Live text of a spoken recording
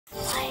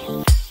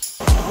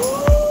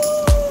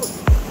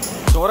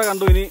ചോര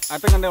കണ്ടു, ഇനി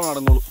അറ്റം കണ്ടേ നമ്മൾ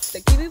നടന്നോളൂ.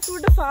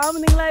 ഫാം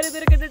നിങ്ങൾ ആരും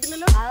ഇതുവരെ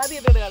കണ്ടിട്ടില്ലല്ലോ,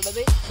 ആദ്യമായിട്ടാണ്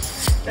കണ്ടത്.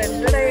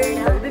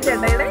 ഇത്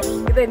ചേട്ടയുടെ,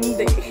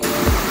 ഇതെന്റെ.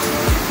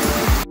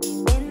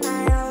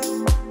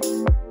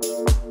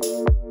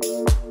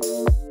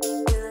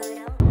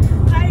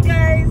 ഹായ്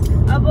ഗൈസ്,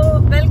 അപ്പോൾ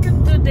welcome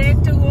to day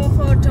 2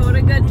 of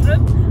ടോറങ്ക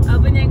trip.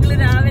 അപ്പൊ ഞങ്ങൾ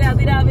രാവിലെ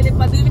അതിരാവിലെ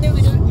പതിവിന്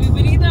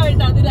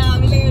വിപരീതമായിട്ട്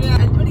അതിരാവിലെ ഒരു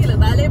 5 മണിയല്ല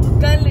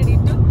 4:45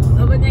 എണീറ്റു.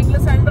 അപ്പൊ ഞങ്ങൾ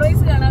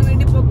സൺറൈസ് കാണാൻ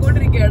വേണ്ടി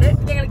പൊക്കോണ്ടിരിക്കുകയാണ്.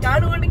 ഞങ്ങൾ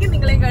കാണുവാണെങ്കിൽ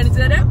നിങ്ങളെ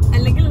കാണിച്ചു തരാം,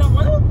 അല്ലെങ്കിൽ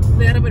നമ്മൾ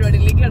വേറെ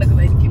പരിപാടിയിലേക്ക്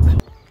കിടക്കുന്നതായിരിക്കും.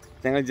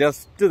 ഞങ്ങൾ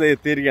ജസ്റ്റ് ഇത്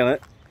എത്തിയിരിക്കുകയാണ്,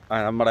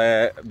 നമ്മുടെ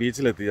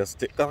ബീച്ചിലെത്തി.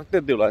 Just correct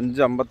എത്തിയുള്ളൂ.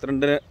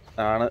 5:52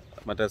 ആണ്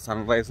മറ്റേ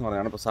സൺറൈസ് എന്ന്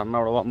പറഞ്ഞാണ്. ഇപ്പോൾ സൺ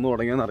അവിടെ വന്നു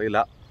തുടങ്ങിയെന്ന് അറിയില്ല.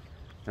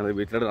 ഞങ്ങൾ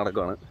ബീച്ചിലോട്ട്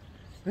നടക്കുവാണ്.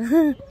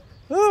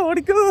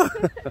 ഓടിക്കോ.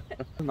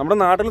 നമ്മുടെ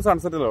നാട്ടിൽ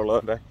സൺസെറ്റ് അല്ലേ ഉള്ളത്,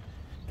 എൻ്റെ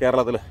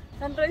കേരളത്തിൽ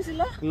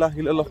ഇല്ല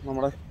ഇല്ലല്ലോ.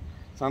 നമ്മുടെ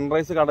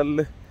സൺറൈസ് കടലിൽ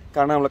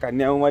കാണാൻ നമ്മളെ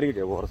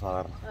കന്യാകുമാരിക്ക് പോകാറ്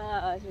സാധാരണ.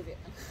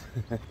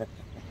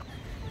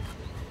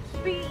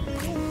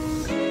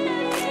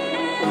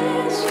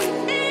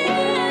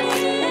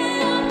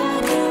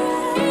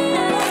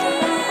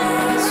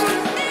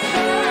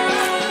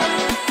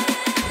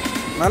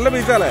 നല്ല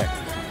ബീച്ചല്ലേ,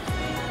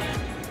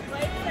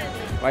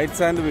 വൈറ്റ്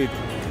സാൻഡ് ബീച്ച്.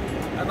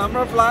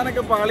 നമ്മുടെ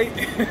പ്ലാനൊക്കെ പാളി.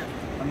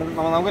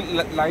 നമുക്ക്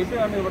ലൈറ്റ്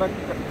കാണും ഇവിടെ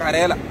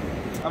കരയല.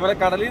 നമ്മുടെ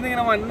കടലിൽ നിന്ന്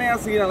ഇങ്ങനെ മഞ്ഞ ആ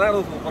സീൻ, അതാണ്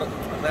സൂപ്പർ.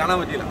 കാണാൻ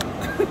പറ്റിയില്ല.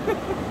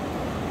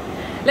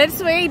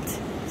 Let's wait.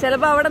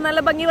 ചിലപ്പോ അവിടെ നല്ല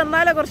ഭംഗി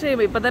വന്നാലോ കുറച്ച്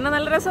കഴിയുമ്പോ. ഇപ്പൊ തന്നെ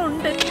നല്ല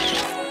രസമുണ്ട്.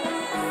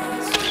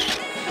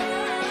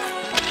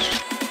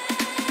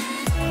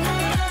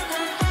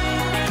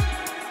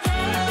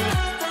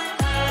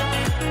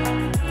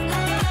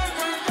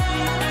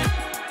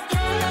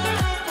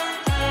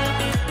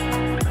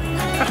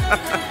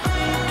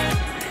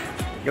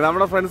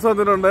 നമ്മുടെ ഫ്രണ്ട്സ്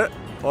വന്നിട്ടുണ്ട്.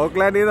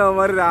 ഓക്ലാൻഡിൽ നിന്ന്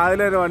അവന്മാർ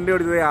രാവിലെ ഒരു വണ്ടി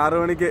ഓടിച്ചത് 6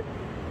 മണിക്ക്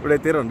ഇവിടെ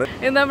എത്തിയിട്ടുണ്ട്.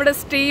 നമ്മുടെ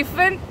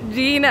സ്റ്റീഫൻ,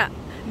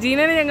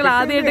 ജീനനെ ഞങ്ങൾ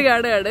ആദ്യമായിട്ട്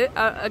കാണുകയാണ്.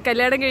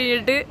 കല്യാണം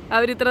കഴിഞ്ഞിട്ട്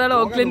അവർ ഇത്ര നാൾ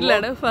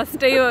ഓക്ലൻഡിലാണ്.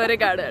 ഫസ്റ്റ് ടൈം അവരെ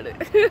കാണുകയാണ്.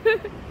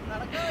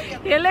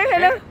 Hello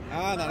hello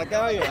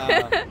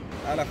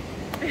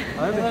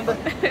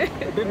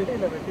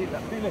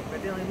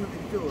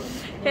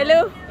hello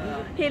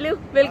hello,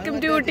 welcome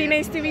to Ooty.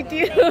 Nice to meet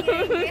you.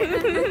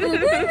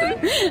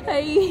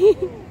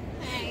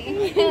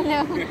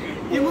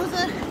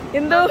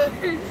 എന്തോ.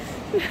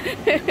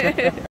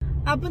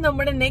 അപ്പൊ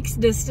നമ്മുടെ നെക്സ്റ്റ്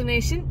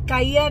ഡെസ്റ്റിനേഷൻ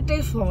കയ്യാറ്റെ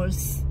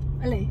ഫോൾസ്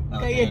അല്ലേ?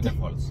 കയ്യാറ്റെ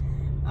ഫോൾസ്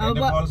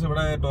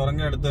ഇവിടെ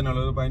ടൊറങ്ക അടുത്ത്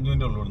തന്നെയുള്ള ഒരു 15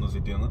 മിനിറ്റ് ഉള്ളൂ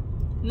സിറ്റിയിൽ നിന്ന്.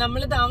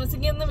 നമ്മള്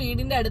താമസിക്കുന്ന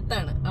വീടിന്റെ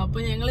അടുത്താണ്. അപ്പൊ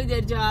ഞങ്ങൾ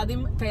വിചാരിച്ചു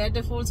ആദ്യം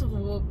കയ്യാറ്റെ ഫോൾസ്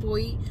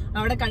പോയി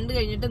അവിടെ കണ്ടു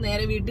കഴിഞ്ഞിട്ട്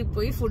നേരെ വീട്ടിൽ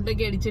പോയി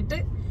ഫുഡൊക്കെ അടിച്ചിട്ട്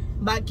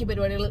ബാക്കി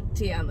പരിപാടികൾ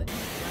ചെയ്യാന്ന്.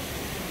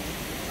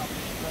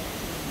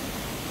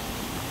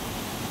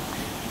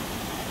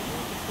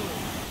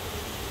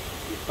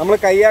 നമ്മൾ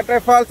കയ്യാട്ടെ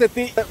ഫാൾസ്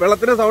എത്തി.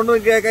 വെള്ളത്തിന്റെ സൗണ്ട്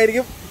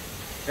കേൾക്കായിരിക്കും,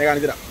 ഞാൻ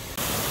കാണിച്ചുതരാം.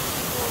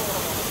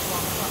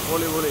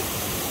 പൊളി പൊളി.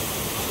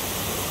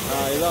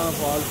 ഇതാണ്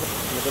ഫാൾസ്.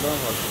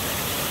 ഫാൾസ്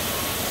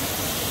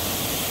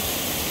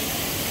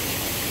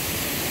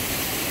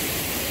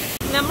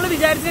നമ്മൾ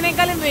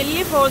വിചാരിച്ചതിനേക്കാളും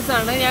വലിയ ഫോൾസ്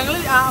ആണ്. ഞങ്ങൾ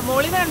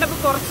മോളിൽ നിന്ന് കണ്ടപ്പോൾ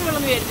കുറച്ച്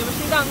വെള്ളം വിചാരിച്ചു,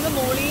 പക്ഷെ ഇത് അങ്ങ്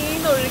മോളിൽ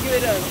നിന്ന് ഒഴുകി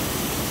വരുവാണ്.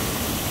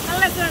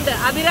 നല്ല രസമുണ്ട്.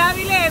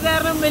 അതിരാവിലെ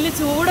ഏതാറും വലിയ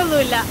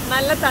ചൂടൊന്നുമില്ല,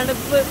 നല്ല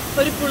തണുപ്പ്,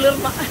 ഒരു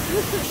കുളിർമ.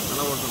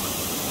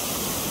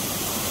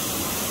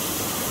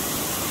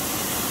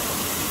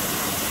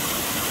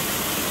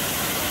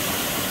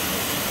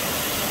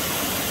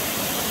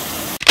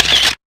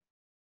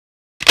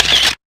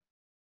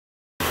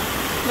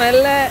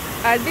 നല്ല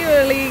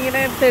അടിപൊളി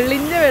ഇങ്ങനെ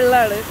തെളിഞ്ഞ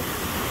വെള്ളമാണ്.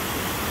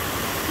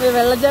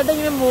 വെള്ളച്ചാട്ടം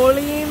ഇങ്ങനെ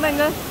മോളിൽ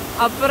നിന്നങ്ങ്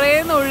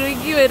അപ്പുറേന്ന്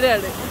ഒഴുകി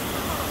വരികയാണ്.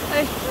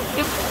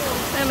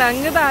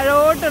 അങ്ങ്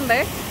താഴോട്ടുണ്ടേ.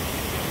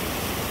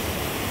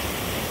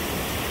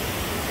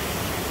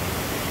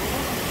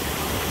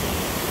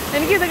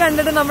 എനിക്കിത്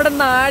കണ്ടിട്ട് നമ്മുടെ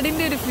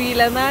നാടിന്റെ ഒരു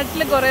ഫീലാണ്.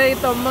 നാട്ടില് കുറെ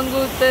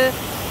തൊമ്മൻകൂത്ത്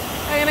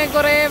അങ്ങനെ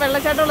കുറെ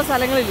വെള്ളച്ചാട്ടമുള്ള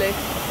സ്ഥലങ്ങളില്ലേ?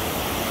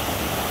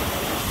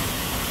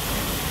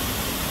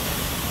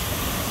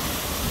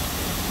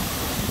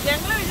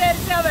 ഞങ്ങൾ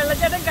വിചാരിച്ച ആ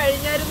വെള്ളച്ചാട്ടം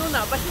കഴിഞ്ഞായിരുന്നു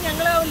എന്നാ, പക്ഷെ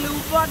ഞങ്ങൾ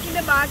ലൂപ്പ്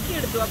വാക്കിന്റെ ബാക്കി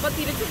എടുത്തു. അപ്പൊ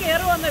തിരിച്ചു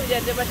കയറുവന്നാ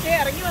വിചാരിച്ചത്, പക്ഷെ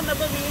ഇറങ്ങി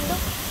വന്നപ്പോ വീണ്ടും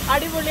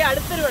അടിപൊളി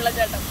അടുത്തൊരു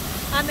വെള്ളച്ചാട്ടം.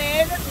 ആ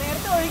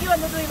നേരത്തെ ഒഴുകി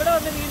വന്നത് ഇവിടെ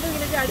വന്ന് വീണ്ടും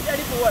ഇങ്ങനെ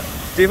ചാടി പോവാണ്.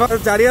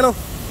 ചാടിയാലോ?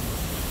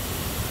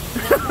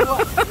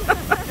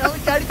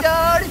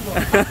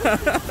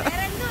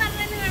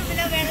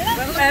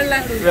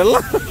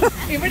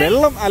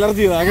 വെള്ളം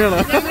അലർജി അങ്ങനെയാണ്.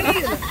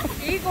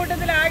 ഈ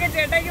കൂട്ടത്തിൽ ആകെ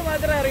ചേട്ടായിക്ക്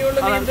മാത്രമേ അറിയുള്ളൂ.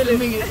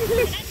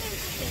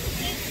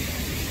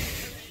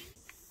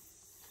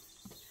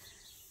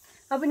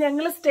 അപ്പൊ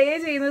ഞങ്ങൾ സ്റ്റേ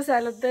ചെയ്യുന്ന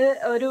സ്ഥലത്ത്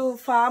ഒരു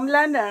ഫാം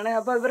ലാൻഡ് ആണ്.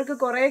 അപ്പൊ ഇവർക്ക്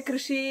കുറെ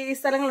കൃഷി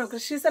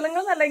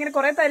സ്ഥലങ്ങളും അല്ല, ഇങ്ങനെ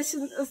കുറെ തരിശ്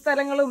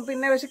സ്ഥലങ്ങളും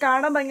പിന്നെ പക്ഷെ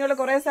കാണാൻ ഭംഗിയുള്ള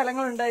കുറെ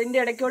സ്ഥലങ്ങളുണ്ട്.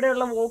 അതിന്റെ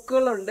ഇടയ്ക്കൂടെയുള്ള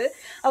വോക്കുകളുണ്ട്.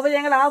 അപ്പൊ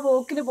ഞങ്ങൾ ആ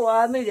വോക്കിന്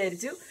പോവാന്ന്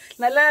വിചാരിച്ചു.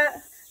 നല്ല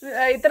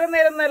ഇത്ര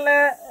നേരം നല്ല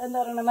എന്താ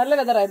പറയുക, നല്ല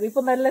വെതറായിരുന്നു.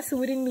 ഇപ്പൊ നല്ല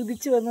സൂര്യൻ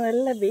ഉദിച്ചു വന്ന്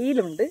നല്ല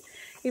വെയിലുണ്ട്.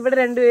 ഇവിടെ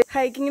രണ്ടുപേരും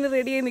ഹൈക്കിങ്ങിന്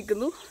റെഡിയായി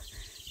നിൽക്കുന്നു.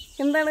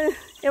 എന്താണ്,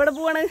 എവിടെ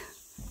പോവാണ്?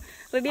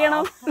 റെഡിയാണോ?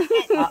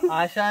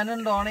 ആശാനും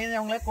ഡോണയും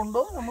ഞങ്ങളെ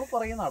കൊണ്ടുപോകും, നമ്മൾ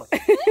പുറകെ നടക്കും.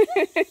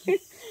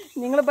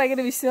 നിങ്ങൾ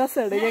ഭയങ്കര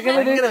വിശ്വാസമാണ്.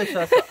 ഞങ്ങളൊരു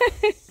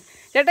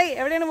ചേട്ടായി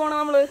എവിടെയാണ് പോണത്?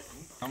 നമ്മള്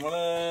നമ്മള്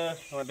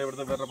മറ്റേ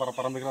ഇവിടുത്തെ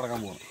പറമ്പിക്ക് നടക്കാൻ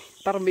പോകുന്നു.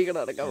 പറമ്പിക്കട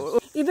നടക്കാൻ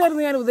പോകും.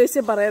 ഇതായിരുന്നു ഞാൻ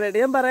ഉദ്ദേശിച്ച് പറയാനായിട്ട്.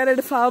 ഞാൻ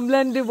പറയാനായിട്ട്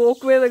ഫാംലാൻഡ്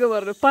വോക്ക് വേ എന്നൊക്കെ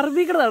പറഞ്ഞു.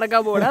 പറമ്പിക്കട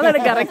നടക്കാൻ പോകണം, അതാണ്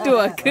കറക്റ്റ്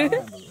വാക്ക്.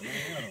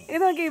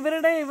 ഇതൊക്കെ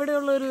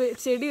ഇവിടെയുള്ള ഒരു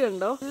ചെടി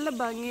കണ്ടോ, നല്ല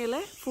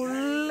ഭംഗിയില്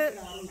ഫുള്ള്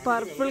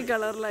പർപ്പിൾ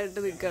കളറിലായിട്ട്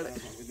നിൽക്കാണ്.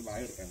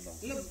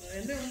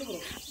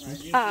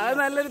 അത്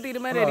നല്ലൊരു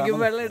തീരുമാനമായിരിക്കും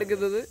വെള്ളം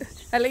എടുക്കുന്നത്.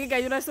 അല്ലെങ്കിൽ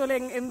കഴിഞ്ഞ പ്രാവശ്യം പോലെ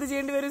എന്ത്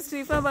ചെയ്യേണ്ടി വരും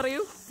സ്റ്റീഫ,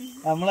 പറയൂ?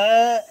 നമ്മള്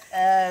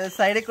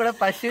സൈഡിൽ കൂടെ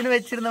പശുവിന്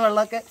വെച്ചിരുന്ന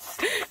വെള്ളമൊക്കെ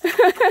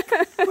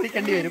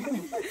കുടിക്കേണ്ടി വരും.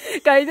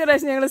 കഴിഞ്ഞ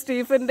പ്രാവശ്യം ഞങ്ങൾ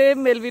സ്റ്റീഫന്റെയും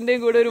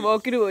മെൽവിന്റെയും കൂടെ ഒരു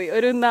വാക്കിന് പോയി.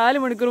 ഒരു 4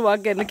 മണിക്കൂർ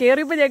വാക്കായിരുന്നു.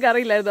 കയറിയപ്പോൾ ഞങ്ങൾക്ക്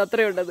അറിയില്ലായിരുന്നു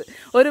അത്രയും ഉണ്ടത്.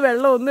 ഒരു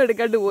വെള്ളം ഒന്നും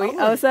എടുക്കാണ്ട് പോയി.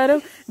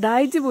 അവസാനം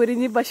ദാഹിച്ച്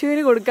പൊരിഞ്ഞ്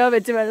പശുവിന് കൊടുക്കാൻ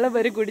വെച്ച് വെള്ളം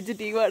വരെ കുടിച്ച്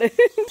ടീമാണ്.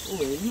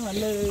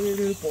 നല്ല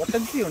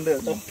പൊട്ടൻസി ഉണ്ട്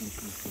കേട്ടോ.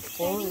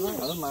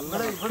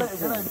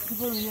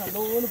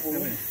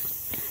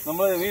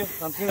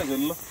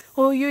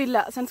 ഓയ്യോ ഇല്ല,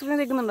 സൺസ്ക്രീൻ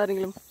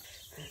തേക്കുന്നുണ്ടാരെങ്കിലും?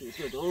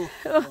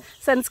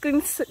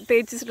 സൺസ്ക്രീൻസ്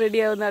തേച്ച് റെഡി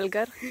ആവുന്ന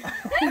ആൾക്കാർ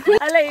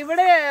അല്ല.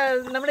 ഇവിടെ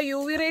നമ്മുടെ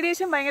UV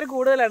റേഡിയേഷൻ ഭയങ്കര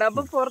കൂടുതലാണ്.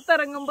 അപ്പൊ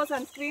പുറത്തിറങ്ങുമ്പോ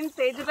സൺസ്ക്രീൻ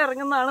തേച്ചിട്ട്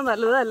ഇറങ്ങുന്നതാണ്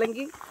നല്ലത്.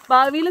 അല്ലെങ്കിൽ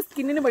ഭാവിയിൽ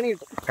സ്കിന്നിന് പണി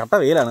കിട്ടും. കട്ട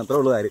വെയിലാണ്, അത്ര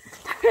ഉള്ളു കാര്യം.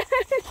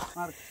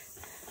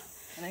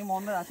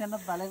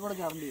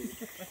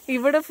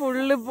 ഇവിടെ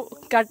ഫുള്ള്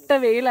കട്ട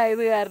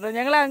വെയിലായത് കാരണം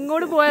ഞങ്ങൾ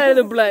അങ്ങോട്ട്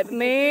പോയായിരുന്നു പ്ലാൻ.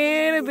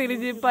 നേരെ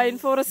തിരിഞ്ഞ് പൈൻ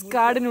ഫോറസ്റ്റ്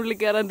കാടിനുള്ളിൽ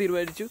കയറാൻ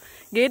തീരുമാനിച്ചു.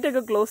 ഗേറ്റ്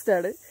ഒക്കെ ക്ലോസ്ഡ്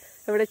ആണ്.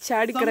 ഇവിടെ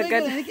ചാടി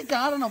കിടക്കാൻ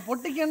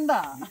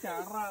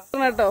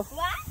കേട്ടോ.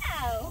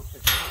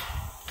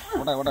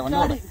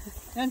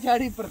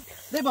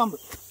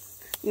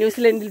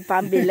 ന്യൂസിലൻഡിൽ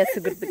പാമ്പില്ല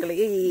സുഹൃത്തുക്കളെ.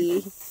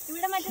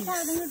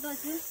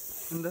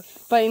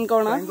 പൈൻ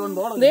കോണ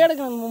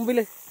കിടക്കണം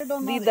മുമ്പില്.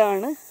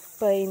 ഇതാണ്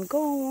പൈൻ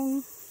കോൺ.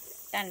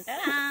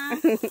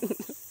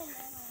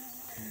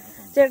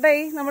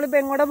 ചേട്ടായി, നമ്മളിപ്പോ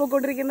എങ്ങോട്ടാ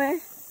പോയിക്കൊണ്ടിരിക്കുന്നേ?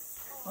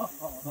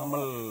 നമ്മൾ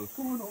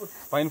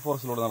പൈൻ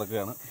ഫോറസ്റ്റിലൂടെ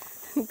നടക്കുകയാണ്.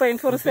 പൈൻ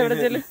ഫോറസ്റ്റ് എവിടെ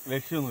ചെല്ലും?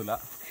 ലക്ഷ്യമൊന്നുമില്ല,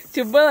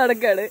 ചുമ്മാ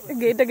നടക്കാണ്.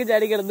 ഗേറ്റ് ഒക്കെ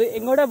ചാടി കിടന്ന്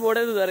എങ്ങോട്ടാ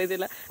പോണെന്ന്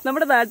അറിയത്തില്ല.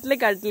 നമ്മുടെ നാട്ടിലെ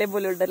കാട്ടിലെ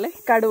പോലെ ഉണ്ടല്ലേ,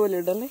 കാട് പോലെ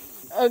ഉണ്ടല്ലേ.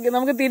 ഓക്കെ,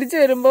 നമുക്ക് തിരിച്ചു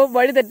വരുമ്പോ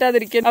വഴി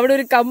തെറ്റാതിരിക്കാൻ അവിടെ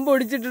ഒരു കമ്പ്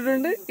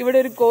ഒടിച്ചിട്ടിട്ടുണ്ട്. ഇവിടെ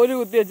ഒരു കോല്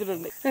കുത്തി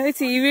വെച്ചിട്ടുണ്ട്.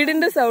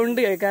 ചീവീടിന്റെ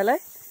സൗണ്ട് കേൾക്കാല്ലേ.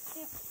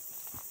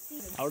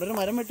 അവിടെ ഒരു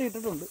മരം വെട്ടി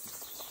ഇട്ടിട്ടുണ്ട്.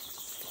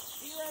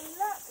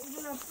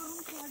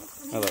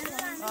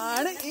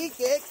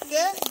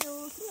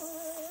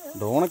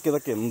 ഡോണക്ക്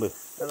ഇതൊക്കെ എന്ത്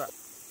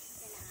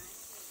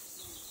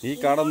ഈ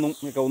കാടൊന്നും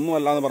ഒന്നും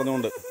അല്ലാന്ന്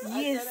പറഞ്ഞുകൊണ്ട്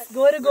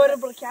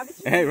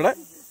ഇവിടെ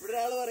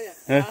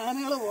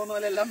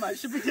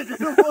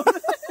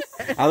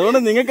അതുകൊണ്ട്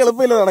നിങ്ങൾക്ക്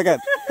എളുപ്പമില്ല നടക്കാൻ.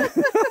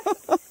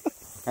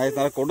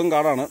 നല്ല കൊടും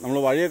കാടാണ്. നമ്മൾ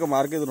വഴിയൊക്കെ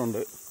മാർക്ക്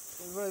ചെയ്തിട്ടുണ്ട്.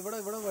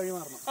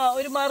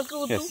 ഒരു മാർക്ക്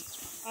കുത്തും,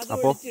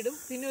 അപ്പോ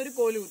പിന്നെ ഒരു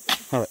കോല് കുത്തും.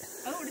 അതെ,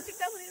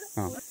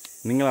 ആ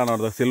നിങ്ങളാണ്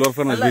അവിടുത്തെ സിൽവർ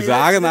ഫെയർ നശിപ്പിച്ചത്.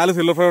 ആകെ 4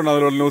 സിൽവർ ഫെയർ ഉണ്ട്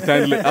അവരോട് ന്യൂസ്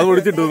ചാനലിൽ. അത്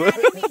ഒടിച്ചിട്ടത്.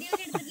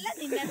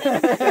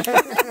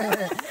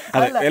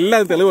 അതെ,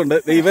 എല്ലാം തെളിവുണ്ട്.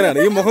 ഇവരാണ്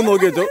ഈ മുഖം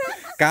നോക്കി വെച്ചോ,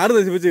 കാട്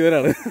നശിപ്പിച്ച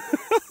ഇവരാണ്.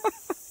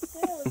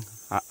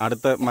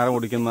 അടുത്ത മരം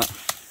ഒടിക്കുന്ന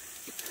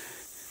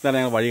ഇതാണ്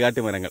ഞങ്ങൾ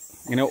വഴികാട്ടി മരങ്ങൾ.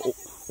 ഇങ്ങനെ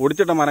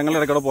ഒടിച്ചിട്ട മരങ്ങളുടെ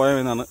ഇടയ്ക്കൂടെ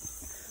പോയെന്നാണ്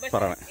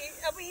പറയണേ.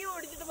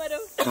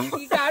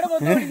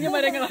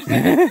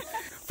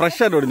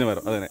 ഫ്രഷായിട്ട് ഒടിഞ്ഞ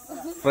മരം, അതന്നെ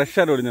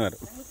ഫ്രഷായിട്ട് ഒടിഞ്ഞ മരം.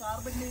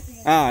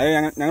 ആ,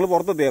 ഞങ്ങൾ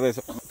പുറത്തെത്തി.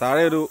 ഏകദേശം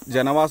താഴെ ഒരു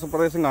ജനവാസ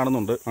പ്രദേശം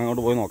കാണുന്നുണ്ട്.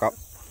 അങ്ങോട്ട് പോയി നോക്കാം.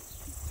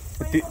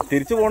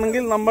 തിരിച്ചു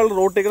പോകണമെങ്കിൽ നമ്മൾ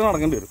റോട്ടിലേക്ക്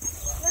നടക്കേണ്ടി വരും.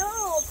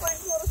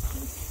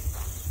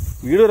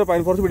 വീട് വരെ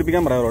പൈൻ ഫോറസ്റ്റ്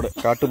പിടിപ്പിക്കാൻ പറയാം അവരോട്.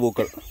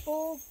 കാട്ടുപൂക്കൾ.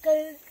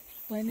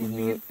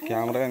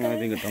 ക്യാമറ അങ്ങനെ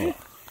കിട്ടണം.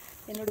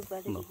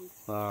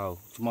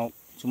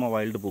 ചുമ്മാ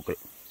വൈൽഡ് പൂക്കൾ.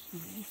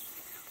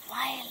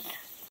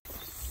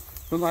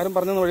 ഇതൊന്നും ആരും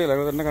പറഞ്ഞെന്ന വഴിയല്ല,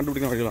 എന്നെ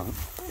കണ്ടുപിടിക്കുന്ന വഴികളാണ്.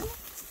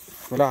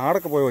 നല്ല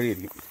ആടൊക്കെ പോയ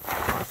വഴിയായിരിക്കും.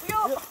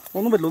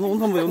 ഒന്നും പറ്റില്ല, ഒന്നും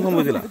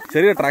സംഭവിച്ചില്ല.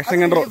 ചെറിയ ട്രാക്ഷൻ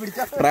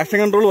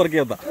കൺട്രോൾ വർക്ക്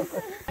ചെയ്യാത്ത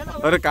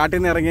ഒരു കാട്ടിൽ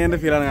നിന്ന് ഇറങ്ങിയതിന്റെ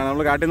ഫീലാണ്.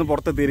 നമ്മൾ കാട്ടിൽ നിന്ന്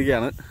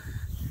പുറത്തെത്തിയിരിക്കുകയാണ്.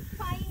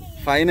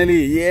 ഫൈനലി,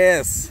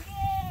 യെസ്,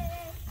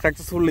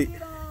 സക്സസ്ഫുള്ളി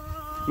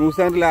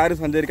ന്യൂസിലാൻഡിൽ ആരും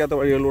സഞ്ചരിക്കാത്ത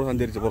വഴികളിലൂടെ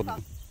സഞ്ചരിച്ചു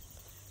പുറത്ത്.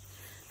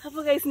 അപ്പൊ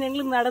ഗൈസ്, ഞങ്ങൾ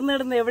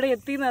നടന്ന് എവിടെ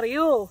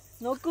എത്തിയെന്നറിയോ?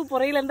 നോക്കൂ,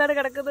 പുറയിൽ എന്താണ്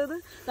കിടക്കുന്നത്?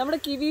 നമ്മുടെ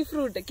കിവി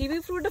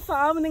ഫ്രൂട്ട്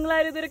ഫാം. നിങ്ങൾ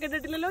ആരും ഇതുവരെ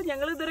കണ്ടിട്ടില്ലല്ലോ.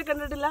 ഞങ്ങൾ ഇതുവരെ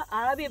കണ്ടിട്ടില്ല,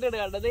 ആദ്യമായിട്ടാണ്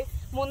കണ്ടത്.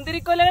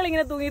 മുന്തിരിക്കൊലകൾ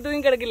ഇങ്ങനെ തൂങ്ങി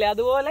കിടക്കില്ലേ,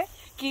 അതുപോലെ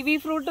കിവി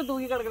ഫ്രൂട്ട്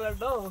തൂങ്ങി കിടക്കണം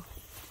കേട്ടോ.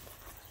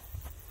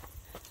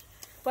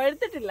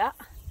 പഴുത്തിട്ടില്ല,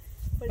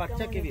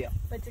 പച്ചക്കിവി.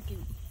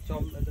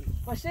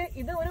 പക്ഷെ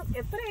ഇത് ഒരു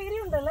എത്ര ഏരിയ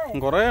ഉണ്ടല്ലേ?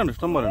 കുറേ ഉണ്ട്,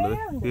 ഇഷ്ടം പോലെ ഉണ്ട്.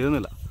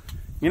 തീരുന്നില്ല.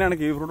 ഇങ്ങനെയാണ്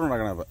കിവി ഫ്രൂട്ട്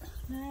ഉണ്ടാക്കണത്.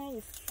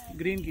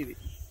 Green kiwi.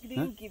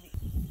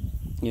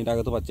 ഇതിന്റെ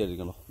അകത്ത് പച്ച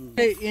അടിക്കണോ?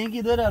 എനിക്ക്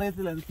ഇതുവരെ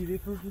അറിയത്തില്ല കിവി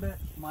ഫ്രൂട്ടിന്റെ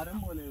മരം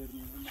പോലെ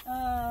വരുന്നത്.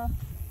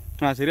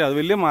 ആ ശരി, അത്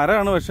വലിയ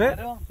മരമാണ്. പക്ഷെ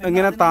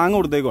എങ്ങനെ താങ്ങ്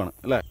കൊടുത്തേക്കുവാണ്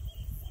അല്ലേ?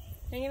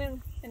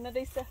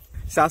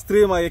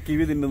 ശാസ്ത്രീയമായ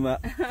കിവി തിന്നുന്ന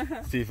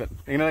സ്റ്റീഫൻ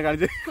എങ്ങനെയാണ്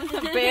കാണിച്ചത്?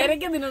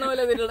 പേരൊക്കെ തിന്നണ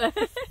പോലെ തിന്നണ.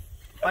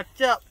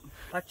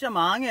 പച്ച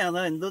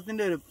മാങ്ങയാണ്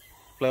എന്തോത്തിന്റെ ഒരു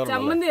ഫ്ലേവർ.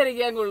 ചമ്മന്തി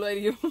അരയ്ക്കാൻ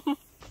കൊള്ളുമായിരിക്കും.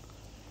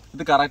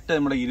 ഇത് കറക്റ്റ്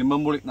നമ്മുടെ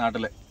ഇരുമ്പുളി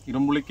നാട്ടിലെ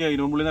ഇരുമ്പുളി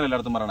എന്നല്ല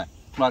എല്ലായിടത്തും പറയണേ.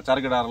 നമ്മൾ അച്ചാർ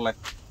കിടാറുള്ള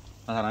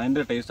അതാണ്.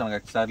 അതിന്റെ ടേസ്റ്റ് ആണ്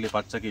എക്സാക്ട്ലി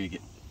പച്ച കിവിക്ക്.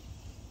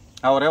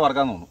 ആ ഒരേ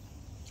വർക്കാന്ന് തോന്നുന്നു.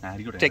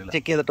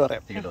 ചെക്ക് ചെയ്തിട്ട്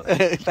പറയാം.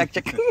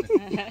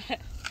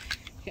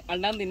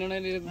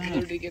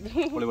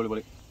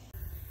 പൊളി.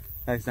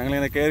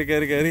 ഞങ്ങളിങ്ങനെ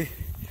കയറി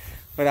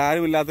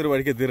ഒരാരും ഇല്ലാത്തൊരു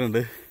വഴിക്ക്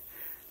എത്തിയിട്ടുണ്ട്.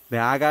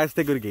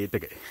 ആകാശത്തേക്ക് ഒരു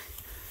ഗേറ്റൊക്കെ.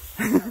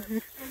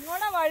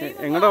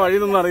 എങ്ങോട്ടാ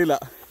വഴിയൊന്നും അറിയില്ല.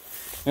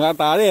 ഞങ്ങൾ ആ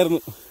താഴെയായിരുന്നു.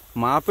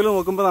 മാപ്പിൽ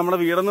നോക്കുമ്പോൾ നമ്മുടെ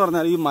വീടെന്ന്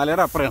പറഞ്ഞാൽ ഈ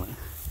മലയുടെ അപ്പുറമാണ്.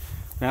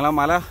 ഞങ്ങൾ ആ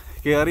മല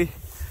കയറി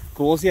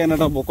ക്രോസ്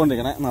ചെയ്യാനായിട്ടാണ്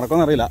പോയിക്കൊണ്ടിരിക്കണേ.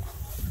 നടക്കുമെന്നറിയില്ല.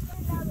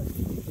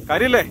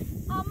 കാര്യമില്ലേ?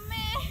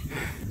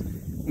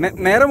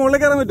 നേരെ മുകളിൽ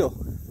കയറാൻ പറ്റുമോ?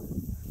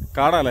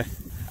 കാടാല്ലേ?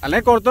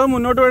 അല്ലെങ്കിൽ കുറച്ച്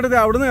മുന്നോട്ട് പോയിട്ട്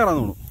അവിടുന്ന് കയറാൻ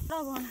തോന്നുന്നു.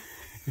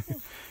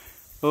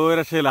 ഓ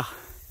രക്ഷയില്ല.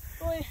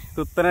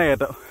 കുത്തനെ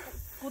കയറ്റം.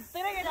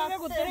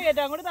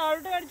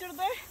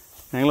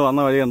 ഞങ്ങൾ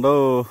വന്ന വഴി കണ്ടോ?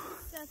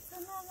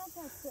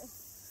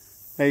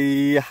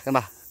 അയ്യ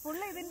കണ്ടാ,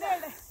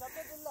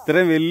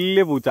 ഇത്രയും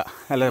വലിയ പൂച്ച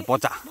അല്ലെ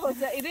പോച്ച.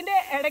 ഇതിന്റെ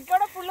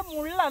ഇടയ്ക്കോടെ ഫുള്ള്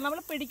മുള്ള. നമ്മൾ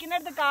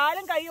പിടിക്കുന്നിടത്ത്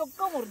കാലും കൈയും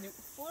ഒക്കെ മുറിഞ്ഞു.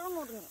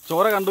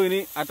 ചോര കണ്ടു. ഇനി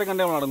അറ്റം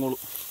കണ്ടേ നമ്മൾ അടങ്ങോളൂ.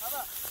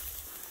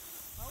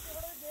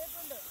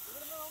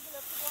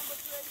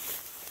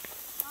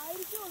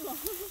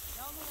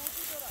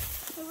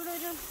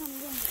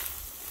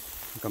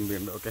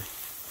 കമ്പിയുണ്ട്. ഓക്കെ.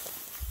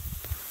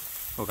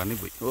 ഓ കണ്ണി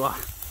പോയി.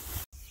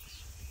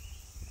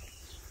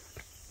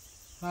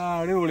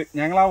 അടിപൊളി.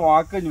 ഞങ്ങൾ ആ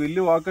വാക്ക്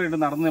വലിയ വാക്ക് ഇട്ട്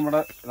നടന്ന്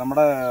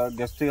നമ്മുടെ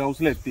ഗസ്റ്റ്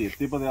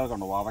എത്തിയപ്പോൾ ഇയാൾ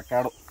കണ്ടോ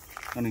അവക്കാടോ.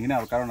 ഇങ്ങനെ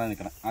അവക്കാടോ ഉണ്ടായി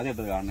നിൽക്കണം.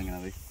 ആദ്യമായിട്ട് കാണണം ഇങ്ങനെ.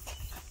 അത്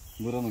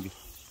ദൂരം നോക്കി.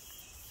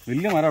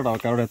 വലിയ മരം കേട്ടോ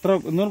അവക്കാടോ. എത്ര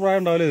 200 പ്രായം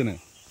ഉണ്ടാവില്ലേ ഇതിന്?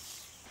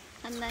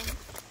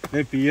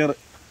 പിയർ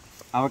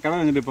അവക്കാടോ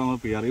കഴിഞ്ഞിട്ട് ഇപ്പൊ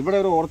പിയർ. ഇവിടെ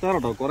ഒരു ഓർച്ചാർ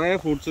കേട്ടോ. കുറെ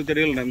ഫ്രൂട്ട്സ്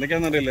ചെടികളുണ്ട്.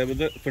 എന്തൊക്കെയാണെന്ന് അറിയില്ല.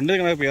 ഇത് ഫ്രണ്ട്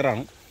നിൽക്കുന്ന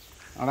പിയറാണ്.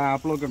 അവിടെ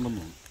ആപ്പിളൊക്കെ ഉണ്ടെന്ന്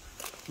തോന്നുന്നു.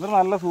 ഇതൊരു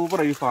നല്ല സൂപ്പർ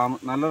ഈ ഫാം.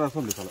 നല്ല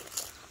രസമുണ്ട് സ്ഥലം.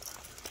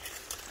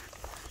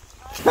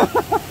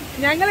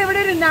 ഞങ്ങൾ ഇവിടെ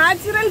ഒരു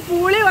നാച്ചുറൽ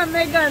പൂളി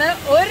വന്നേക്കാണ്.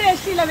 ഒരു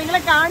രക്ഷയില്ല. നിങ്ങളെ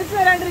കാണിച്ചു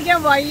തരാണ്ടിരിക്കാൻ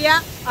വയ്യ.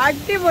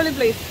 അടിപൊളി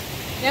പ്ലേസ്.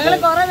 ഞങ്ങൾ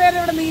കുറെ പേര്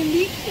ഇവിടെ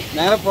നീന്തി.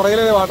 ഞങ്ങളുടെ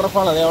പുറകിലൊരു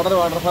വാട്ടർഫാൾ. അതെ, അവിടെ ഒരു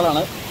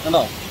വാട്ടർഫാളാണ്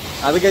കണ്ടോ.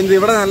 അത് കഴിഞ്ഞ്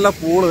ഇവിടെ നല്ല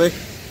പൂള്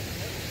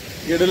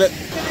കിടില്.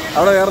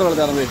 അവിടെ വേറെ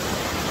വെള്ളച്ചാർന്നത്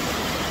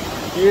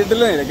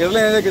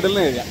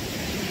കിടിലിന് കഴിയാം.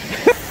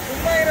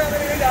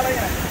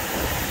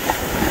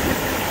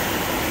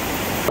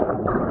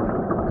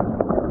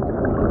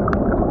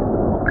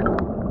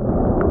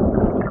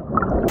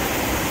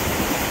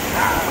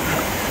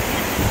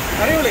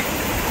 അടിപൊളി.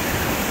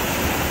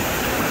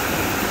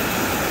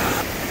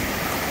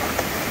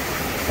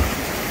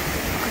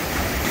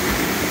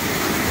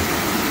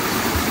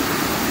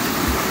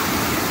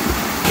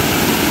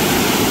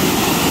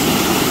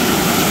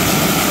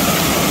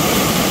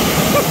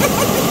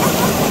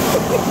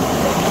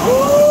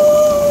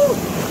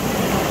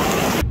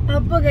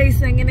 അപ്പൊ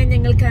ഗൈസ്, അങ്ങനെ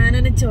ഞങ്ങൾ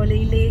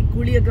കാനനച്ചോലയിലെ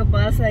കുളിയൊക്കെ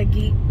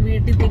പാസ്സാക്കി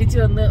വീട്ടിൽ തിരിച്ചു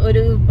വന്ന്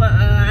ഒരു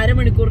 1/2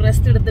 മണിക്കൂർ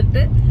റെസ്റ്റ്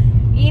എടുത്തിട്ട്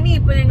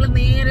ഇനിയിപ്പോ ഞങ്ങൾ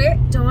നേരെ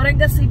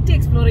ടോറങ്ക സിറ്റി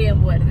എക്സ്പ്ലോർ ചെയ്യാൻ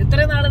പോവായിരുന്നു.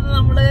 ഇത്രയും നാളെന്ന്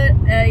നമ്മള്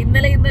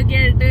ഇന്നലെ ഇന്നൊക്കെ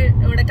ആയിട്ട്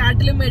ഇവിടെ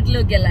കാട്ടിലും മേട്ടിലും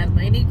ഒക്കെ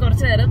അല്ലായിരുന്നു. ഇനി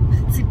കുറച്ചു നേരം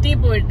സിറ്റിയിൽ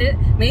പോയിട്ട്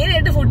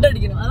മെയിനായിട്ട് ഫുഡ്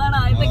അടിക്കണം. അതാണ്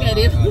ആദ്യത്തെ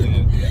കാര്യം.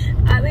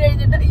 അത്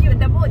കഴിഞ്ഞിട്ട് അയ്യോ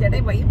എന്റെ പോ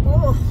ചേട്ടേ പയ്യ പോ.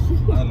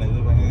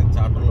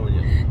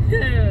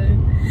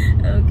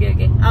 ഓക്കെ.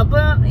 അപ്പൊ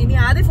ഇനി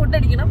ആദ്യം ഫുഡ്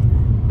അടിക്കണം,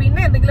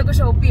 പിന്നെ എന്തെങ്കിലുമൊക്കെ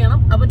ഷോപ്പ് ചെയ്യണം.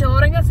 അപ്പൊ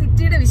ടോറങ്ക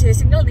സിറ്റിയുടെ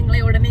വിശേഷങ്ങൾ നിങ്ങളെ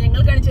ഉടനെ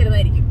ഞങ്ങൾ കാണിച്ചു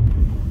തരുന്നതായിരിക്കും.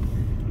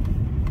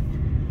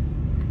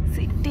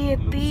 സിറ്റി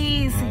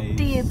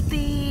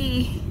എത്തി.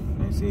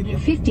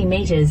 50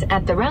 meters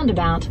at the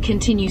roundabout,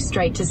 continue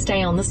straight to stay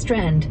on the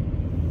strand.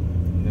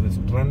 In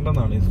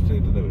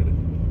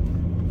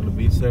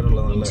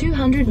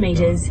 200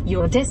 meters,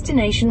 your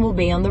destination will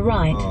be on the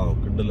right.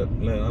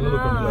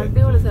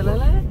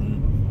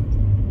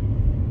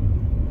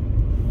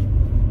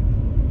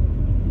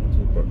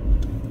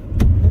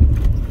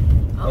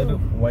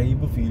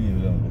 Vibe feel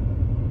ചെയ്യില്ല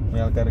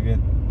നമുക്ക് ആൾക്കാരൊക്കെ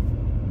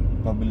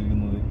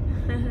പബ്ബിലിരിക്കുന്നത്.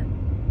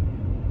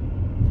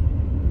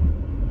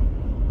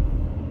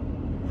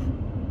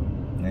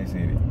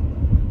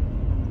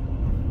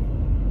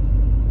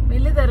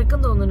 വലിയ തിരക്കും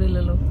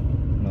തോന്നുന്നില്ലല്ലോ.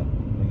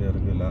 വലിയ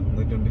തിരക്കില്ല.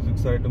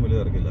 26 ആയിട്ടും വലിയ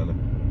തിരക്കില്ല അല്ലേ?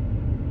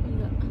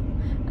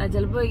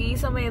 ചിലപ്പോ ഈ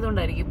സമയം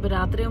ആയതുകൊണ്ടായിരിക്കും. ഇപ്പൊ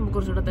രാത്രിയാകുമ്പോ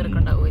കുറച്ചുകൂടെ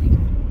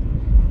തിരക്കുണ്ടാവുമായിരിക്കും.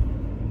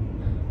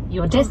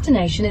 Your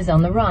destination is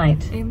on the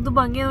right. എന്ത്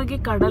ഭംഗിയാ നോക്കി.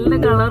 കടലിന്റെ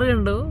കളർ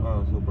കണ്ടോ?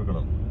 Super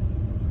colour.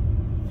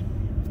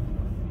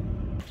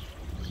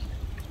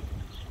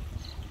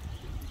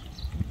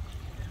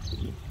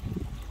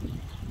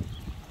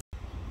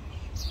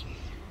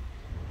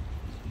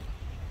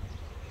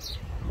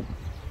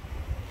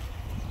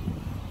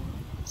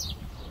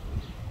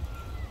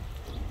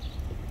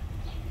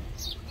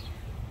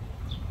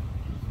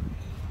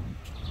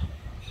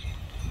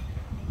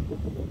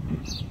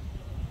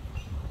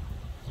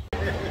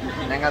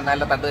 ഞങ്ങൾ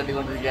നല്ല തട്ട്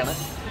കെട്ടിക്കൊണ്ടിരിക്കുകയാണ്.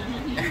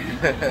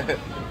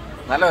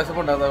 നല്ല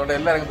വിശപ്പുണ്ടായിരുന്നു. അതുകൊണ്ട്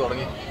എല്ലാവരും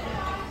തുടങ്ങി.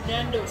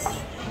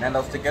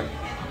 നാൻഡോസ് ചിക്കൻ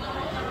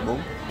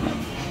ബൂം.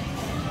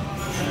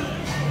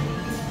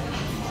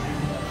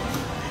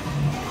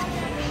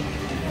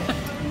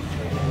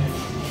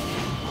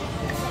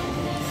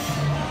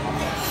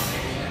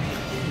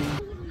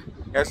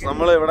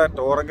 നമ്മൾ ഇവിടെ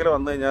ടോറങ്കിൽ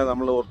വന്നു കഴിഞ്ഞാൽ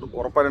നമ്മൾ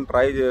ഉറപ്പായിട്ടും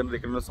ട്രൈ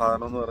ചെയ്തുകൊണ്ടിരിക്കുന്ന ഒരു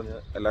സാധനം എന്ന് പറഞ്ഞ്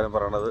എല്ലാവരും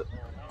പറയണത്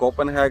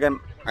കോപ്പൻഹാഗൻ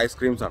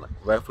ഐസ്ക്രീംസ് ആണ്,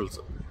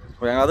 വേഫിൾസ്.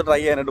 അപ്പോൾ ഞങ്ങൾ അത് ട്രൈ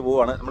ചെയ്യാനായിട്ട്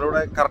പോവുകയാണ്. നമ്മളിവിടെ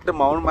കറക്റ്റ്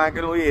മൗണ്ട്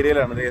മാംഗനൂയി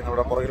ഏരിയയിലാണ്.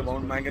 നമ്മുടെ പുറകിൽ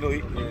മൗണ്ട് മാംഗനൂയി.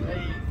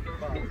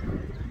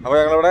 അപ്പോൾ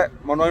ഞങ്ങളിവിടെ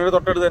മൗണ്ട് മാംഗനൂയി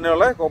തൊട്ടടുത്ത്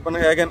തന്നെയുള്ള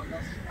കോപ്പൻഹാഗൻ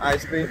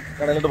ഐസ്ക്രീം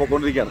കടയിലോട്ട്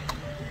പോയിക്കൊണ്ടിരിക്കുകയാണ്.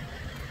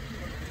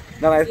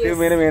 ഇതാണ് ഐസ്ക്രീം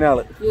മെയിൻ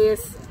ആള്.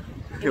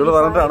 ഇവിടെ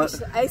പറഞ്ഞിട്ടാണ്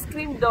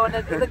ഐസ്ക്രീം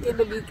ഡോണറ്റ് ഇതൊക്കെ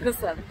എന്റെ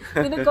വീക്ക്നെസ് ആണ്.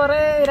 പിന്നെ കുറെ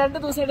 2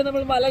 ദിവസമായിട്ട്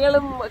നമ്മൾ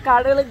മലകളും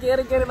കാടുകളും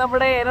കയറി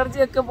നമ്മുടെ എനർജി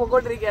ഒക്കെ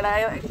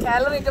പോയിക്കൊണ്ടിരിക്കുകയാണ്.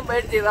 കാലറി ഒക്കെ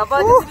ബേൺ ചെയ്തു. അപ്പൊ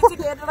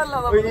കേട്ടണല്ലോ.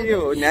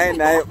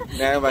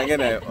 ഭയങ്കര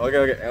ന്യായം. ഓക്കെ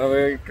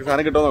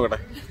സാധനം കിട്ടുമോ നോക്കട്ടെ.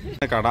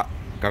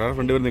 കടയുടെ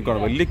ഫ്രണ്ട് വരെ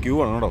നിൽക്കുവാണ്. വലിയ ക്യൂ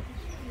ആണ് കേട്ടോ.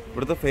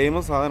 ഇവിടുത്തെ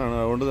ഫേമസ് സാധനമാണ്.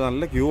 അതുകൊണ്ട്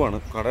നല്ല ക്യൂ ആണ്.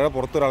 കടയുടെ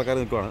പുറത്തൊരു ആൾക്കാർ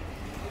നിൽക്കുവാണ്.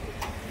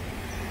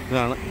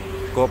 ഇതാണ്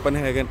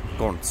കോപ്പൻഹേഗൻ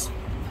കോൺസ്.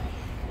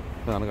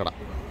 ഇതാണ് കട.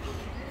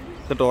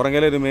 ഇത്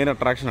ടോറങ്കയിലെ ഒരു മെയിൻ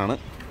അട്രാക്ഷനാണ്.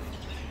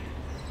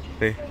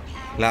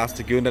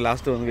 ലാസ്റ്റ് ക്യൂവിൻ്റെ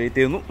ലാസ്റ്റ് വന്ന് വെയിറ്റ്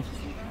ചെയ്യുന്നു.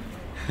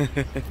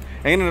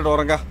 എങ്ങനെയുണ്ട്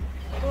ടോറങ്ക?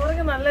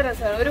 ടോറങ്ക നല്ല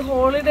രസമാണ്. ഒരു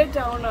ഹോളിഡേ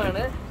ടൗൺ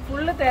ആണ്.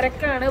 ഫുള്ള്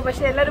തിരക്കാണ്.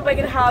 പക്ഷെ എല്ലാവരും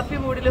ഭയങ്കര ഹാപ്പി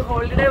മൂഡില്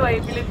ഹോളിഡേ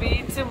വൈബില്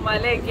ബീച്ചും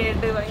മലയൊക്കെ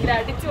ആയിട്ട് ഭയങ്കര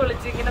അടിച്ചു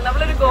പൊളിച്ച് ഇങ്ങനെ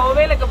നമ്മളൊരു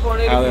ഗോവയിലൊക്കെ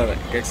പോകണം. അതെ അതെ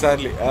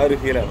എക്സാക്ട്ലി ആ ഒരു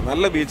ഫീലാണ്.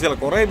 നല്ല ബീച്ചുകൾ,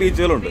 കുറെ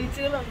ബീച്ചുകളുണ്ട്.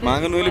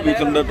 മാങ്ങന്നൂരിൽ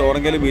ബീച്ചുണ്ട്,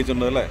 ടോറങ്കയിൽ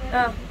ബീച്ചുണ്ട് അല്ലേ?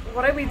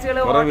 കുറെ ബീച്ചുകൾ,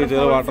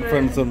 വാട്ടർ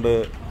ഫ്രണ്ട്സ് ഉണ്ട്.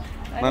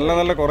 നല്ല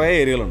നല്ല കുറെ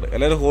ഏരിയകളുണ്ട്.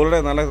 എല്ലാവരും ഹോളിഡേ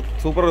നല്ല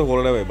സൂപ്പർ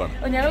ഹോളിഡേ വൈബാണ്.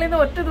 ഞങ്ങൾ ഇന്ന്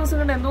ഒറ്റ ദിവസം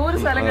കൊണ്ട് എന്തോ ഒരു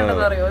സ്ഥലം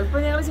കണ്ടെന്ന് അറിയോ. ഇപ്പൊ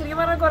ഞങ്ങൾ ശരിക്കും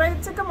പറഞ്ഞാൽ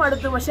കുറച്ചൊക്കെ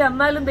മടുത്തു. പക്ഷെ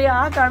എന്നാലും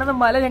ആ കാണുന്ന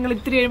മല ഞങ്ങൾ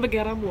ഇത്തിരി കഴിയുമ്പോ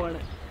കയറാൻ പോവാണ്.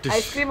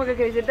 ഐസ്ക്രീം ഒക്കെ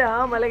കഴിച്ചിട്ട് ആ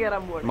മല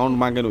കയറാൻ പോവാണ്. മൗണ്ട്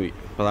മാങ്കനൂയി.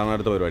 അതാണ്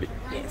അടുത്ത പരിപാടി.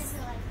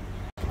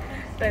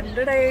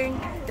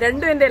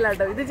 രണ്ടും എന്റെ അല്ല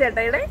കേട്ടോ. ഇത്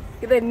ചേട്ടായിടെ,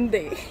 ഇത്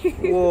എന്റെ.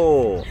 ഓ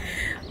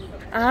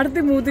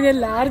ആദ്യത്തെ മൂത്ത് ഞാൻ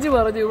ലാർജ്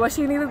പറഞ്ഞു. പക്ഷെ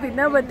ഇനി ഇത്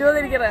തിന്നാൻ പറ്റുമോ എന്ന്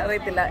എനിക്ക്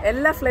അറിയത്തില്ല.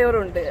 എല്ലാ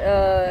ഫ്ലേവറും ഉണ്ട്.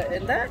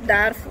 എന്താ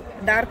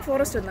ഡാർക്ക്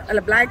ഫോറസ്റ്റ് ഉണ്ട്,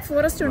 അല്ല ബ്ലാക്ക്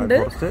ഫോറസ്റ്റ് ഉണ്ട്,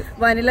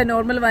 വനില,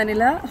 നോർമൽ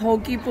വനില,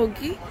 ഹോക്കി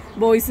പോക്കി,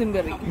 ബോയ്സൺ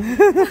ബെറി.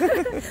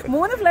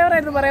 3 ഫ്ലേവർ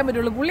ആയിരുന്നു പറയാൻ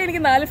പറ്റുള്ളൂ. പുള്ളി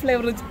എനിക്ക് 4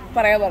 ഫ്ലേവർ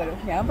പറയാൻ പറഞ്ഞു.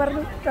 ഞാൻ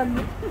പറഞ്ഞു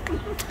തന്നു.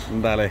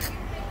 എന്താ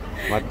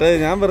മറ്റേ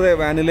ഞാൻ വെറുതെ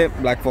vanilla,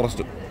 black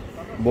forest,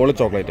 ball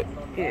chocolate.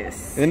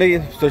 ഇതിന്റെ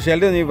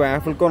സ്പെഷ്യാലിറ്റി ഈ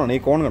വാഫിൾ കോൺ ആണ്.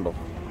 ഈ കോൺ കണ്ടോ?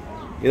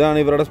 ഇതാണ്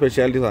ഇവരുടെ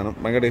സ്പെഷ്യാലിറ്റി സാധനം.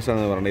 ഭയങ്കര ടേസ്റ്റ്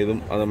ആണെന്ന് പറഞ്ഞത്. ഇതും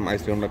അതും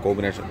ഐസ്ക്രീമിന്റെ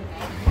കോമ്പിനേഷൻ.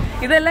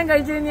 ഇതെല്ലാം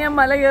കഴിച്ചു കഴിഞ്ഞാൽ ഞാൻ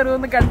മല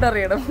കയറുമെന്ന്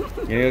കണ്ടറിയണം.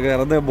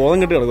 ഇറന്ന് ബോധം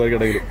കിട്ടി കിടക്കും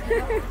ഇടയിൽ.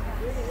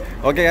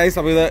 ഓക്കെ ഗൈസ്,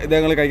 അപ്പോൾ ഇത്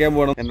ഞങ്ങൾ കഴിക്കാൻ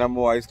പോകണം. എൻ്റെ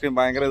അമ്മ ഐസ്ക്രീം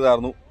ഭയങ്കര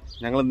ഇതായിരുന്നു.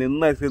 ഞങ്ങൾ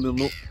നിന്ന് ഐസ്ക്രീം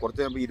നിന്നു.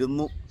 കുറച്ച് കഴിയുമ്പോൾ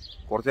ഇരുന്നു.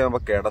 കുറച്ച്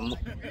കഴിയുമ്പോൾ കിടന്നു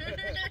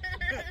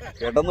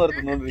വരെ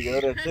തിന്നുകൊണ്ടിരിക്കുക.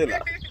 ഒരു രക്ഷയില്ല.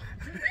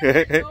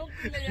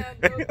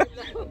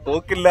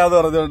 തോക്കില്ലാന്ന്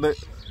പറഞ്ഞുകൊണ്ട്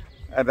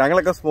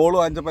ഞങ്ങളൊക്കെ സ്മോൾ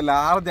വാങ്ങിച്ചപ്പോ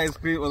ലാർജ്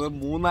ഐസ്ക്രീം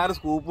 3-4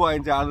 സ്കൂപ്പ്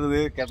വാങ്ങിച്ച ആളിത്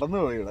കിടന്നു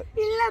പോയി. ഇവിടെ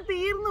ഇല്ല,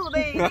 തീർന്നു.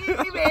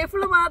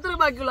 മാത്രമേ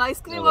ബാക്കിയുള്ളൂ.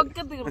 ഐസ്ക്രീം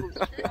ഒക്കെ തീർന്നു.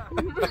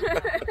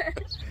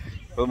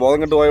 ബോധം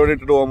കെട്ട് പോയോടെ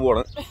ഇട്ടിട്ട് പോകാൻ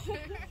പോവാണ്.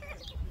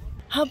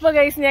 അപ്പൊ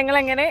ഗൈസ്, ഞങ്ങൾ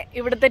അങ്ങനെ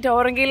ഇവിടുത്തെ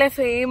ടോറങ്കയിലെ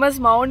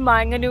ഫേമസ് മൗണ്ട്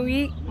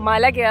മാങ്കനൂയി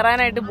മല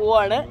കയറാനായിട്ട്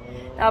പോവാണ്.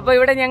 അപ്പൊ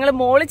ഇവിടെ ഞങ്ങൾ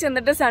മോളിൽ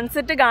ചെന്നിട്ട്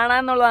സൺസെറ്റ്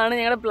കാണാന്നുള്ളതാണ്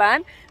ഞങ്ങളുടെ പ്ലാൻ.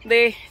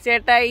 ദേ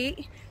ചേട്ടായി,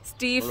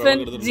 സ്റ്റീഫൻ,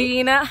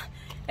 ജീന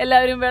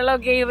എല്ലാവരും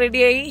വെള്ളമൊക്കെ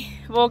റെഡിയായി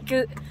വോക്ക്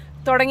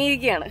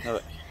തുടങ്ങിയിരിക്കുകയാണ്.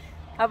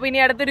 അപ്പൊ ഇനി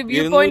അടുത്തൊരു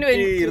വ്യൂ പോയിന്റ്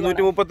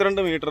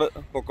 232 മീറ്റർ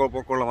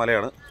പൊക്കമുള്ള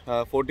മലയാണ്.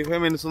 45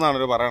 മിനിറ്റ്സ്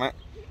എന്നാണ് പറയണേ.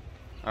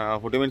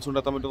 40 മിനിറ്റ്സ് കൊണ്ട്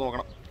എത്താൻ പറ്റും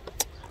നോക്കണം.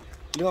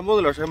 ഇത്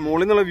സംഭവമില്ല. പക്ഷെ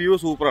മുകളിൽ നിന്നുള്ള വ്യൂ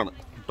സൂപ്പറാണ്.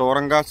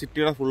 ടോറങ്ക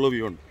സിറ്റിയുടെ ഫുള്ള്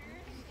വ്യൂ ഉണ്ട്.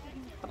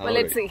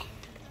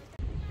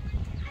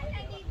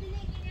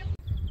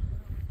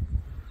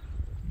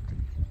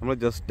 നമ്മൾ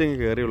ജസ്റ്റ് ഇങ്ങനെ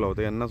കയറിയുള്ളൂ.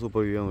 അത് എന്നാ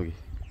സൂപ്പർ വ്യൂ നോക്കി.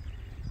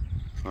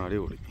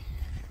 അടിപൊളി.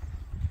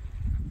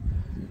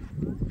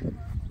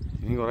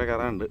 ഇനി കുറെ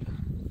കയറാനുണ്ട്.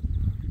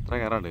 ഇത്ര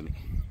കയറാണ്ട് ഇനി.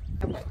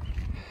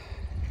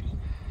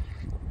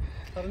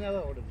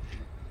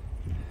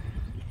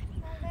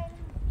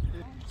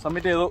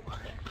 സബ്മിറ്റ് ചെയ്തു.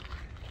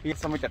 ഈ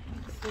സബ്മിറ്റ്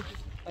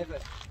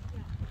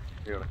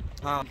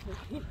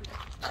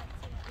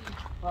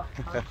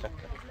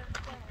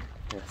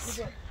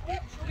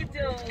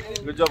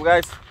ഗുഡ് ജോബ്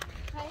ഗൈസ്.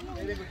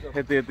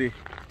 എത്തി.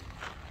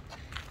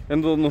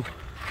 എന്ത് തോന്നുന്നു?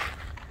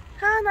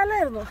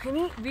 നല്ലായിരുന്നു.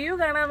 ഇനി വ്യൂ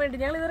കാണാൻ വേണ്ടി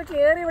ഞങ്ങൾ ഇതുവരെ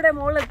കയറി ഇവിടെ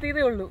മുകളിൽ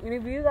എത്തിയതേ ഉള്ളൂ. ഇനി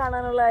വ്യൂ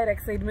കാണാനുള്ള ഒരു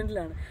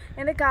എക്സൈറ്റ്മെന്റിലാണ്.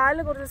 എൻ്റെ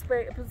കാലിൽ കുറച്ച്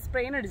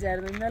സ്പ്രെയിൻ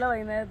അടിച്ചായിരുന്നു. ഇന്നലെ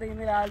വൈകുന്നേരത്തെ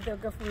ഇന്ന് രാവിലത്തെ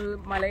ഒക്കെ ഫുൾ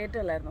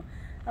മലയേറ്റമല്ലായിരുന്നു.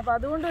 അപ്പോൾ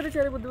അതുകൊണ്ട് ഒരു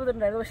ചെറിയ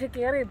ബുദ്ധിമുട്ടുണ്ടായിരുന്നു. പക്ഷേ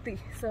കയറി എത്തി.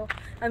 So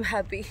I am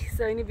happy.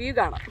 So ഇനി വ്യൂ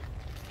കാണാം.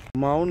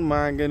 മൗണ്ട്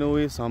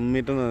മാങ്കനൂയി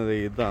സമ്മിറ്റ് എന്നത്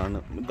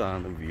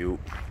ഇതാണ് വ്യൂ.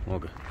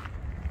 നോക്ക്,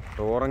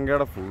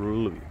 ടോറങ്കയുടെ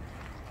ഫുള്ള് വ്യൂ.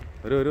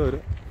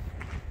 ഒരു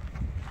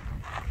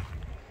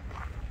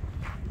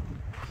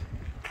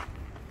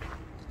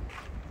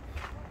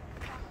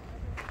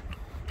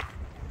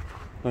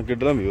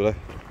കിട്ടണം വ്യൂ അല്ലേ.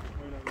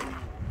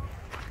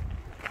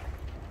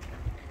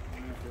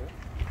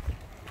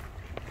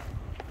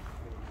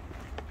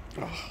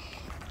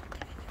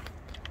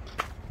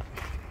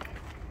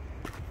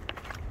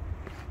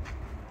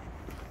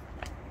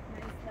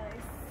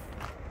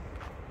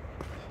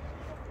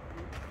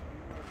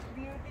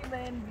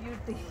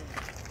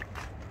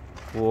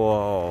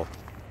 Wow.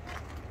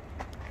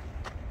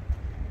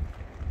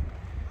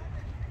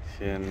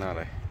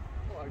 എന്നാലേ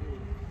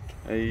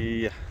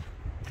അയ്യ.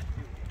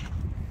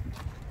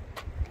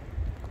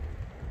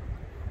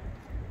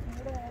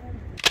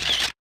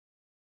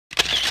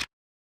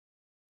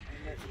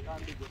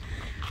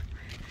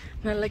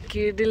 നല്ല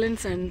കിടിലൻ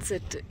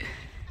സൺസെറ്റ്.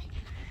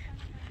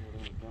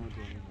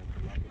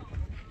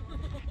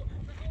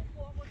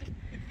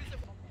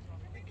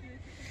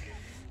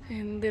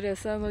 എന്ത്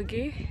രസാ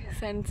നോക്കി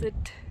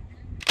സൺസെറ്റ്.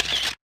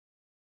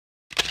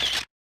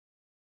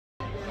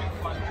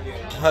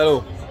 ഹലോ,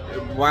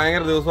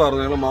 ഭയങ്കര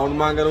ദിവസമായിരുന്നു. ഞങ്ങൾ മൗണ്ട്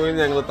മാങ്കനുവിൽ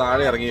ഞങ്ങൾ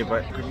താഴെ ഇറങ്ങിയപ്പോ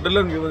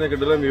കിഡിലൻ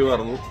വ്യൂ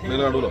ആയിരുന്നു.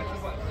 നിങ്ങൾ കണ്ടുല്ലോ.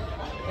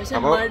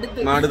 അപ്പൊ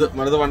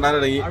മടുത്ത്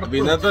പണ്ടാനിടങ്ങി. അപ്പൊ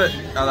ഇന്നത്തെ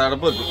അത്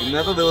അടുപ്പ് വെക്കും.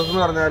 ഇന്നത്തെ ദിവസം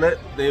എന്ന് പറഞ്ഞാല്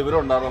ദൈവം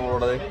ഉണ്ടായിരുന്നു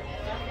നമ്മളോട്.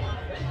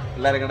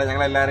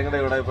 ഞങ്ങൾ എല്ലാവരും കൂടെ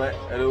ഇവിടെ ഇപ്പൊ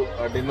ഒരു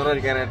ഡിന്നർ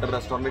കഴിക്കാനായിട്ട്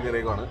റെസ്റ്റോറന്റിൽ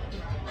കയറിയേക്കാണ്.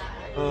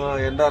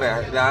 എന്താ പറയാ,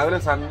 രാവിലെ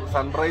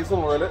സൺറൈസ്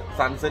മുതൽ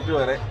സൺസെറ്റ്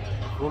വരെ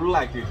ഫുൾ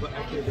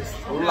ആക്ടിവിറ്റീസ്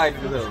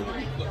ആയിരുന്നു.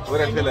 ഒരു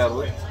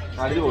രക്ഷയിലായിരുന്നു.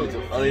 അടിച്ചു പൊളിച്ചു.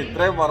 അത്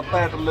ഇത്രയും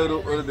വർത്തായിട്ടുള്ള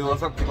ഒരു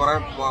ദിവസം കുറെ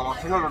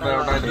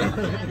വർഷങ്ങളുണ്ടായിട്ടില്ല.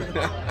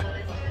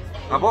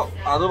 അപ്പൊ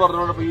അത്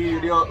പറഞ്ഞുകൊണ്ട് ഈ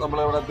വീഡിയോ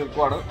നമ്മളിവിടെ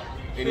തീർക്കുവാണ്.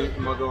 ഇനി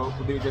നമുക്ക്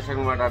പുതിയ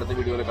വിശേഷങ്ങളുമായിട്ട് അടുത്ത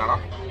വീഡിയോയിൽ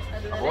കാണാം.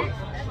 അപ്പോൾ